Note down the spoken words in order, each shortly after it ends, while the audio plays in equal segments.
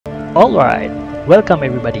Alright, welcome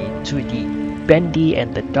everybody to the Bendy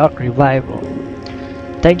and the Dark Revival.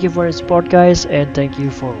 Thank you for your support guys, and thank you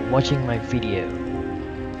for watching my video.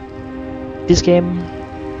 This game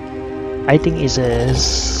I think is a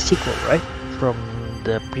sequel, right? From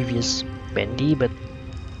the previous Bendy, but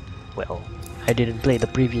well, I didn't play the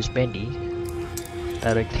previous Bendy.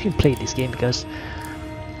 Directly played this game because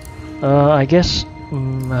I guess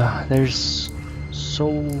there's so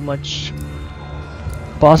much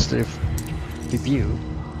positive review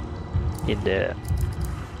in the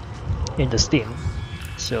Steam,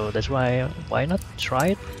 so that's why not try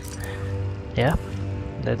it. Yeah,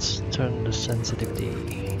 let's turn the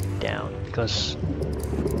sensitivity down because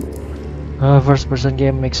first person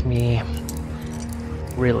game makes me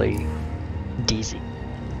really dizzy.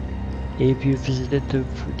 If you visited the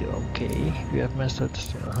video, okay, you have mastered.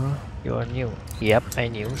 You are new. Yep, I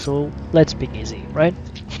knew. So let's be easy, right?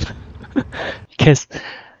 Because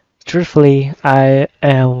truthfully, I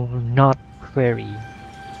am not very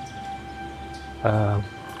a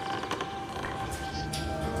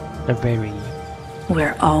very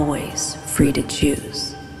We're always free to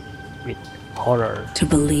choose with horror to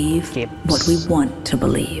believe games. what we want to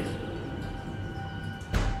believe.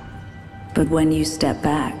 But when you step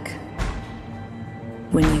back,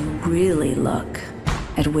 when you really look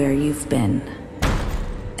at where you've been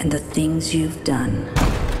and the things you've done,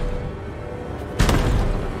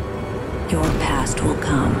 your past will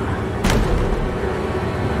come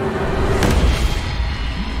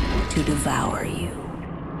to devour you.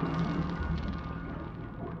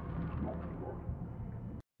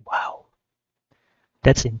 Wow,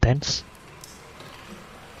 that's intense.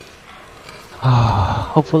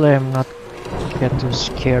 Hopefully I'm not get too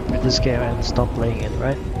scared with this game and stop playing it,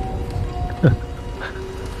 right?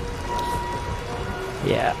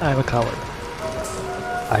 Yeah, I'm a coward.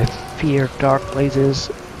 I fear dark places.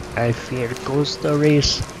 I fear ghost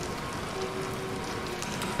stories.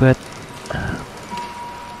 But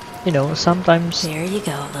you know, sometimes There you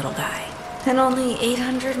go, little guy. And only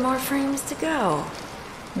 800 more frames to go.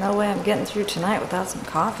 No way I'm getting through tonight without some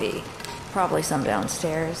coffee. Probably some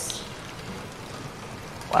downstairs.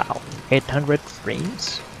 wow, 800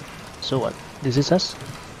 frames. So what? This is us.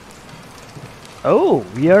 Oh,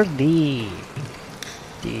 we are the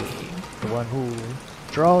one who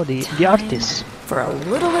draw the artist. For a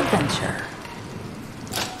little adventure.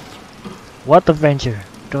 What adventure?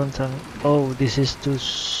 Don't tell me. Oh, this is too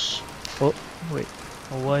oh, wait.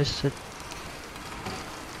 Why is it?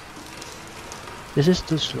 This is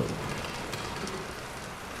too slow.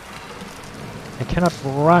 I cannot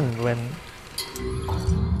run when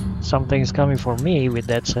something is coming for me with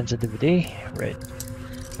that sensitivity. Right.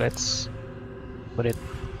 Let's put it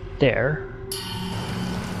there.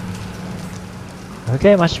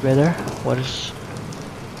 Okay, much better. What is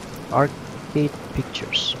arcade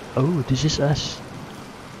pictures? Oh, this is us.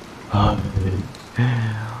 I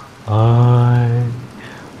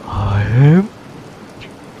am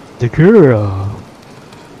the girl.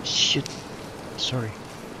 Shit. Sorry.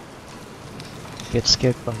 Get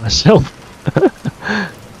scared by myself.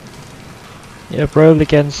 Yeah, probably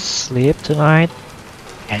can sleep tonight.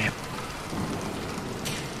 Damn.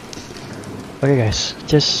 Okay, guys,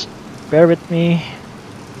 just bear with me.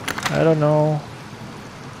 I don't know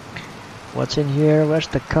what's in here. Where's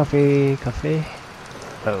the coffee? Coffee?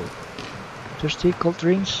 Oh, thirsty cold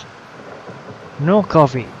drinks? No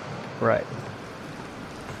coffee. Right.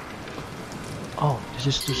 Oh, this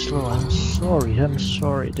is too slow. I'm sorry. I'm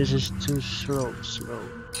sorry. This is too slow.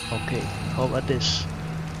 Okay. How about this?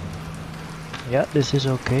 Yeah, this is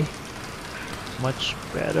okay. Much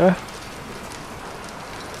better.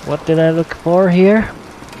 What did I look for here?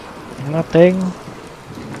 Nothing.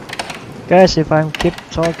 Guys, if I keep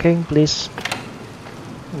talking, please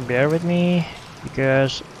bear with me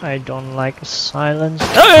because I don't like silence.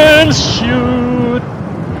 And shoot!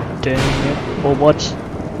 Dang it! Oh, what's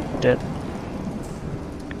that?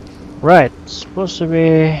 Right, supposed to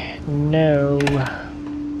be no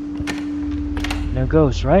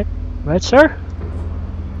ghost, right? Right, sir?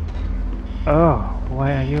 Oh,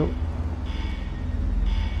 why are you?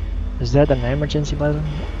 Is that an emergency button?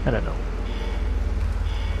 I don't know.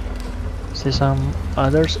 Is this some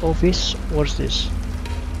other's office? What's this?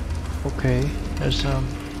 Okay, there's some.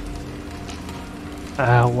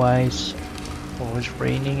 Why is always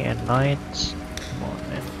raining at night? Come on,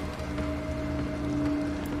 man.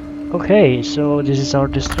 Okay, so this is our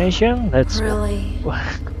destination. Let's. Really?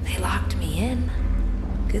 They locked me in.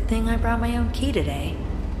 Good thing I brought my own key today.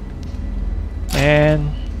 And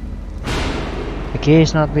the key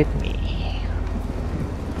is not with me.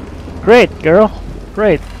 Great, girl.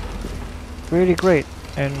 Great. Really great.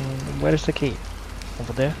 And where is the key?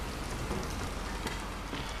 Over there.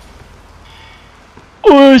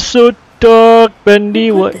 Oh, it's so dark, Bendy.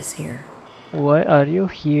 Who put What? this here? Why are you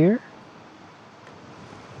here?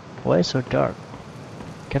 Why is so dark?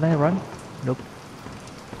 Can I run? Nope.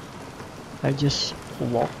 I just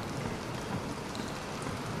walk.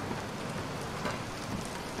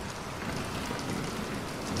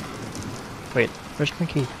 Wait, where's my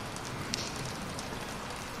key?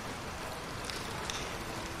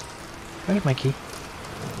 Where's my key?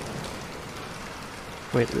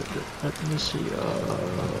 Wait, let me see.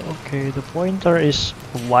 Okay, the pointer is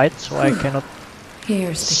white, so I cannot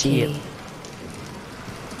Here's the see key. it.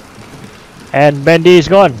 And Bendy is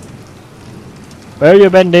gone. Where are you,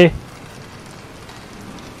 Bendy?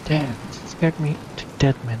 Damn, it scared me to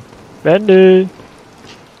death, man. Bendy!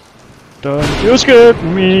 Don't you scare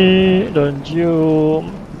me! Don't you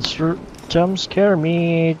jump scare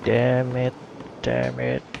me! Damn it! Damn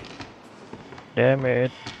it! Damn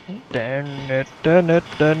it! Damn it! Damn it!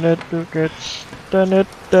 Damn it! Damn it!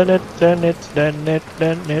 Damn it! Damn it! Damn it!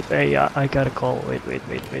 Damn it! Hey, I got a call. Wait.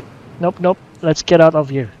 Nope, nope. Let's get out of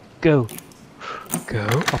here. Go. Go.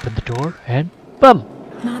 Open the door and bum.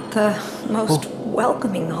 Not the most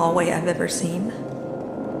welcoming hallway I've ever seen.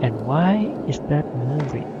 And why is that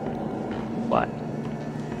moving? Why?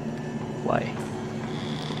 Why?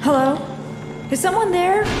 Hello? Is someone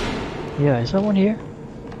there? Yeah, is someone here?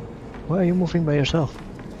 Why are you moving by yourself?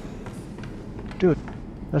 Dude,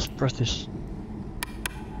 let's press this.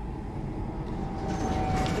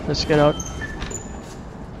 Let's get out.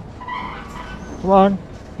 Come on,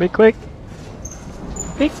 be quick.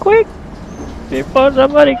 Be quick before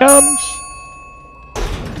somebody comes.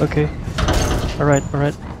 Okay. Alright.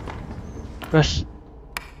 Press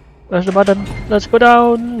the button. Let's go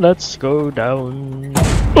down. Let's go down.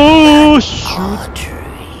 Oh shoot!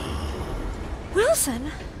 Wilson,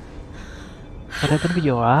 What happened with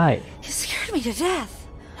your eye? you scared me to death.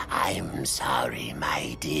 I'm sorry,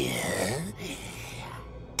 my dear.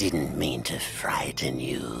 Didn't mean to frighten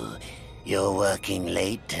you. You're working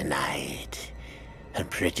late tonight. A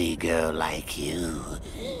pretty girl like you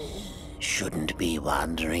shouldn't be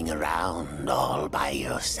wandering around all by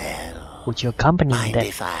yourself. Would you accompany me Mind then?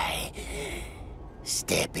 if I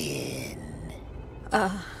step in?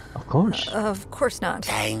 Of course. Of course not.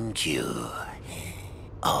 Thank you,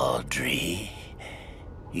 Audrey.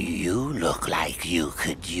 You look like you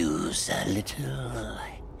could use a little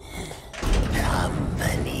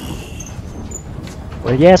company.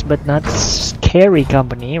 Well, yes, but not scary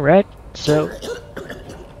company, right? So,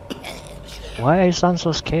 why I sound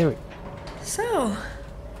so scary? So,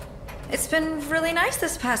 it's been really nice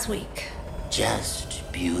this past week. Just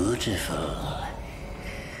beautiful.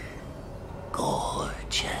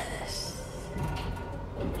 Gorgeous.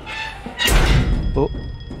 Oh,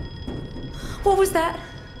 What was that?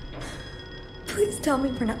 Please tell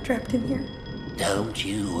me we're not trapped in here. Don't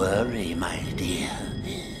you worry, my dear.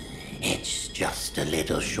 It's just a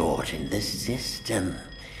little short in the system.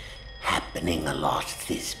 Happening a lot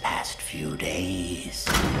this past few days.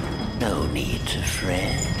 No need to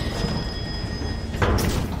fret.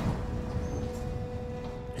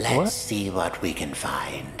 Let's What? see what we can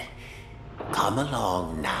find. Come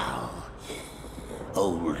along now.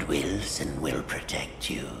 Old Wilson will protect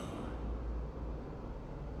you.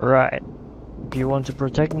 right. If you want to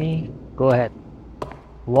protect me, go ahead.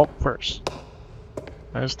 Walk first.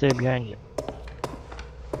 I'll stay behind you.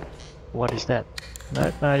 What is that? No,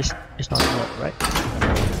 it's not blood, right?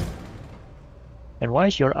 And why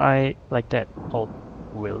is your eye like that, old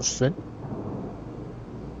Wilson?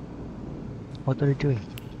 What are you doing?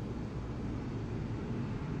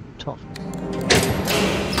 Talk.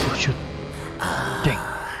 Oh shoot. Dang.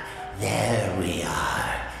 There we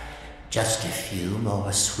are. Just a few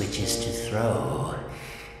more switches to throw.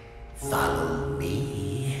 Follow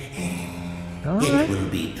me. It Alright. will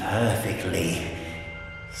be perfectly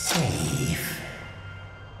safe.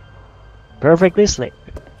 Perfectly safe.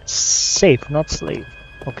 Safe, not slave.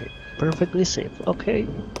 Okay. Perfectly safe. Okay.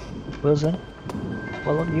 Wilson,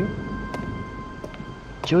 follow you.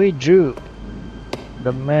 Joey Drew.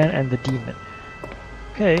 The man and the demon.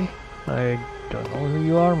 Okay. I don't know who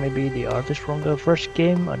you are. Maybe the artist from the first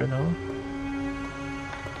game. I don't know.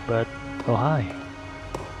 But, oh hi.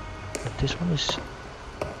 But this one is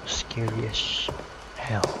scary as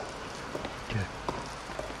hell. Dude.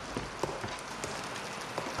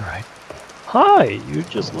 Alright. Hi! You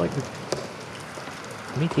just like to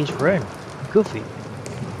meet his friend, Goofy.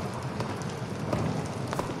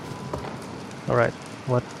 Alright,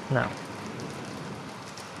 what now?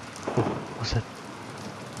 Oh, what's that?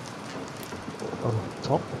 Oh,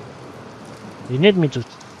 top? You need me to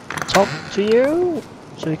talk to you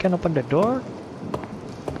so you can open the door?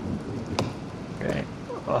 Okay.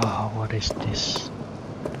 Oh, what is this?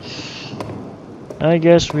 I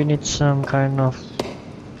guess we need some kind of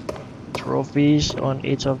trophies on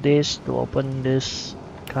each of these to open this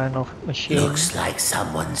kind of machine. Looks like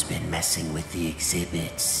someone's been messing with the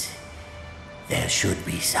exhibits. There should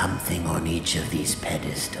be something on each of these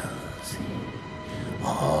pedestals.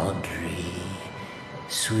 Audrey,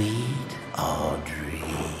 sweet Audrey.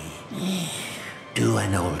 Do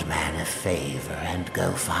an old man a favor and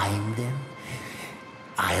go find them.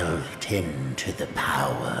 I'll tend to the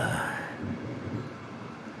power.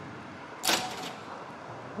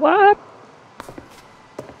 What?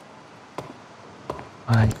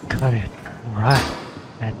 I got it right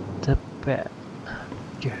at the bed.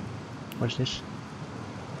 Good. What's this?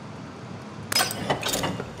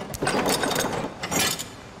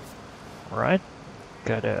 Right.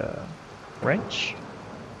 Got a wrench.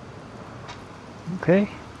 Okay.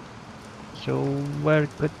 So where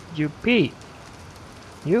could you be?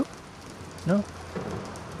 You? No?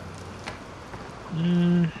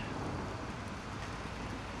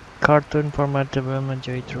 Cartoon format development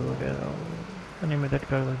joy through the animated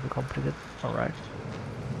cartoon will be completed. Alright.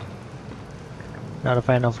 Not a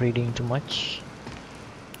fan of reading too much.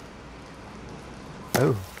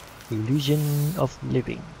 Oh, illusion of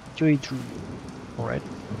living. Joy through. Alright.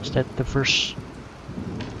 Is that the first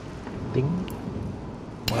thing?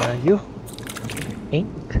 Where are you?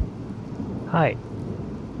 Ink? Hi.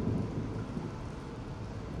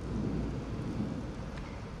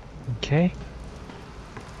 Okay.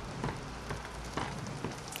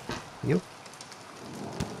 You?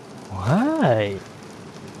 Why?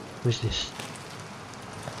 Who's this?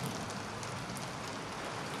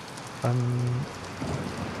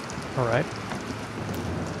 Alright.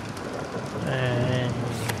 And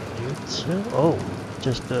you too? Oh,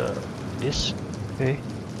 just this. Okay.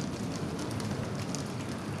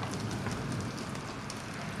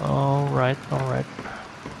 Alright.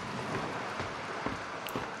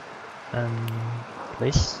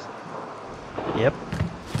 Place. Yep.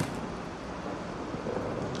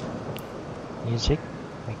 Music.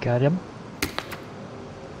 I got him.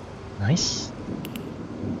 Nice.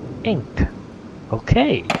 Ink.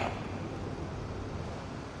 Okay.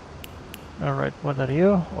 Alright, what are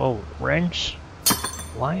you? Oh, wrench.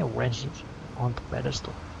 Why a wrench on the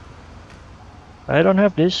pedestal? I don't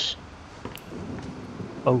have this.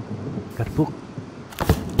 Oh, got a book.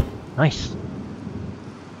 Nice.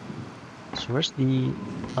 So where's the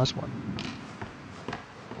last one?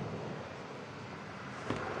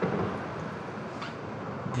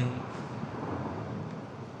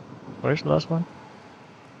 Where's the last one?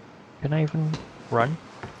 Can I even run?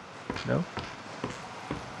 No?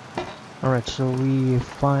 Alright, so we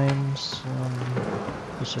find some...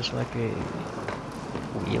 This is like a...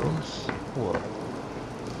 wheels? Or...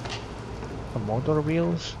 a motor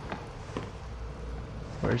wheels?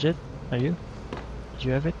 Where is it? Are you? Did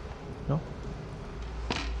you have it? No?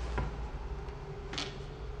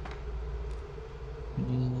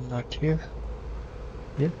 Not here.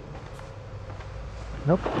 Here?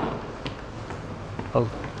 Nope. Oh.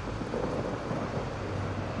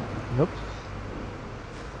 Nope.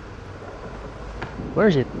 Where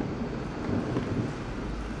is it?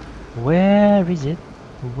 Where is it?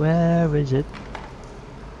 Where is it?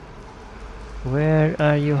 Where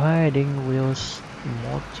are you hiding? Wheels,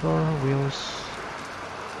 motor wheels,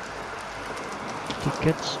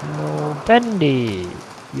 tickets, no. Bendy!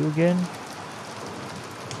 You again?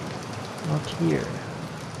 Not here.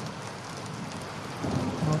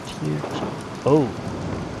 Not here too. Oh!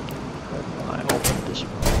 I opened this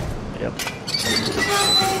one. Yep.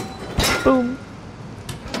 Boom!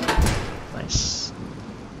 Nice.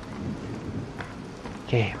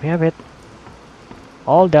 Okay, we have it.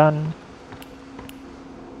 All done.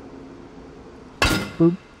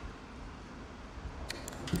 Boom.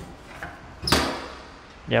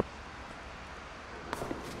 Yep.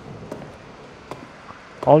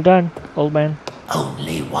 All done, old man.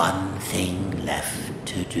 Only one thing left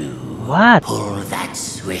to do. What? Pull that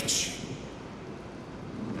switch.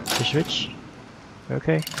 The switch?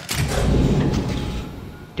 Okay.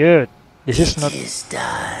 Dude, this is not... It is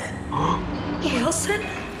done. Yelson?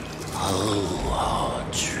 Oh,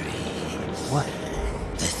 Audrey. What?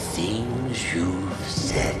 The things you've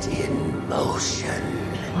set in motion.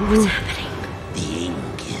 What's happening? The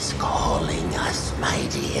ink is calling us, my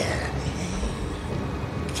dear.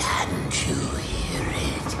 Can't you hear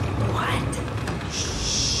it? What?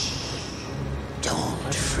 Shh.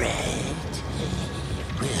 Don't fret.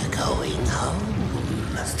 We're going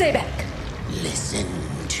home. Stay back. Listen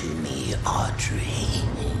to me, Audrey.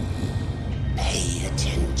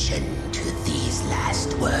 attention to these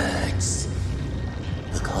last words,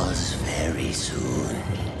 because very soon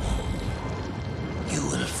you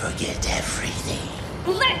will forget everything.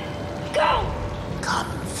 Let go!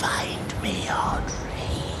 Come find me,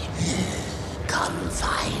 Audrey. Come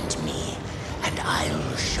find me, and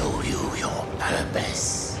I'll show you your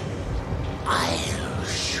purpose. I'll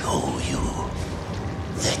show you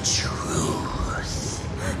the truth.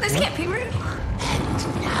 This can't be real.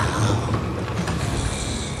 And now,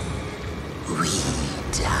 we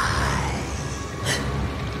die.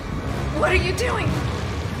 What are you doing?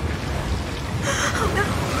 Oh no.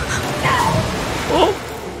 Oh!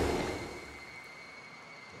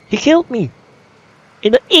 He killed me!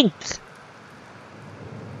 In the ink!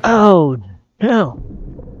 Oh no!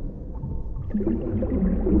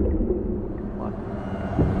 What?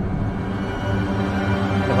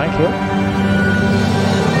 Am I killed?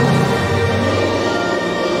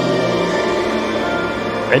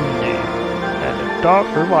 Bendy and the Dark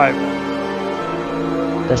Revival.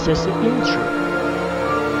 That's just the intro.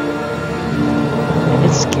 And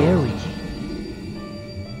it's scary.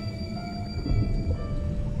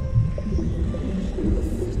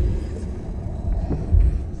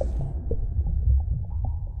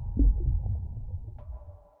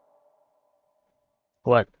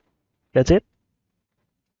 What? That's it?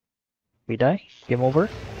 We die? Game over?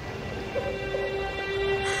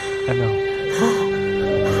 Oh no.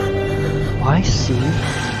 Why see?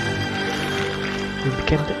 We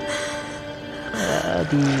became the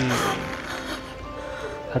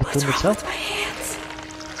cartoon itself? My hands.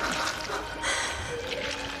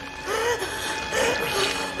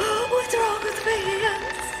 What's wrong with my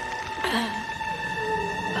hands?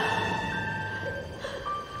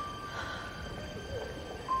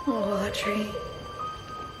 Audrey,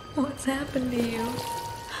 what's happened to you?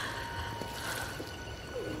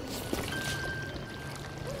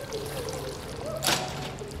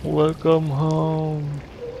 Welcome home.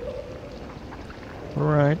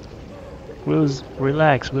 Alright.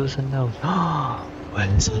 Relax, Wilson knows.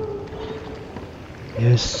 Wilson.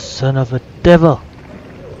 You son of a devil.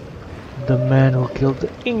 The man who killed the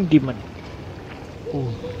ink demon.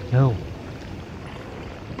 Oh no.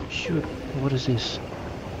 Shoot, what is this?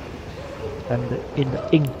 I'm in the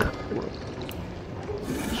ink world.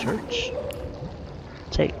 Search.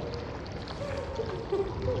 Take.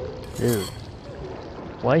 Ew.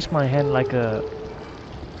 Why is my hand like a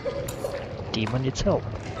demon itself?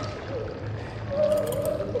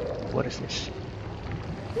 What is this?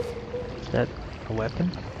 Is that a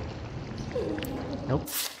weapon? Nope.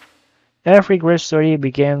 Every great story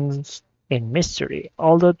begins in mystery.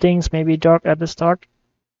 Although things may be dark at the start,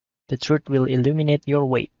 the truth will illuminate your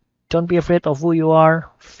way. Don't be afraid of who you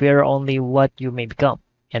are, fear only what you may become.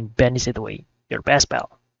 And Bendy is the way, your best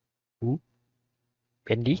pal. Who?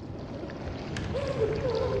 Bendy?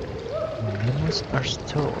 Memos are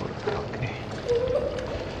stored. Okay.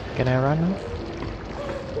 Can I run now?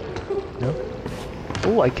 No?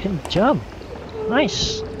 Oh, I can jump.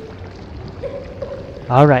 Nice.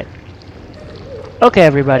 Alright. Okay,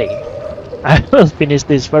 everybody. I will finish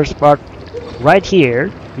this first part right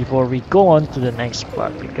here before we go on to the next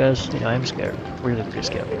part because I'm scared. Really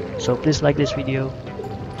scared. So please like this video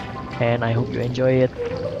and I hope you enjoy it.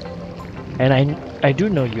 And I do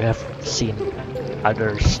know you have seen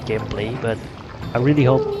others gameplay, but I really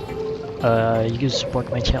hope you support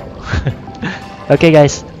my channel. Okay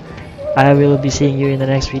guys, I will be seeing you in the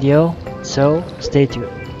next video, so stay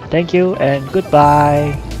tuned. Thank you and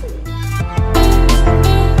goodbye.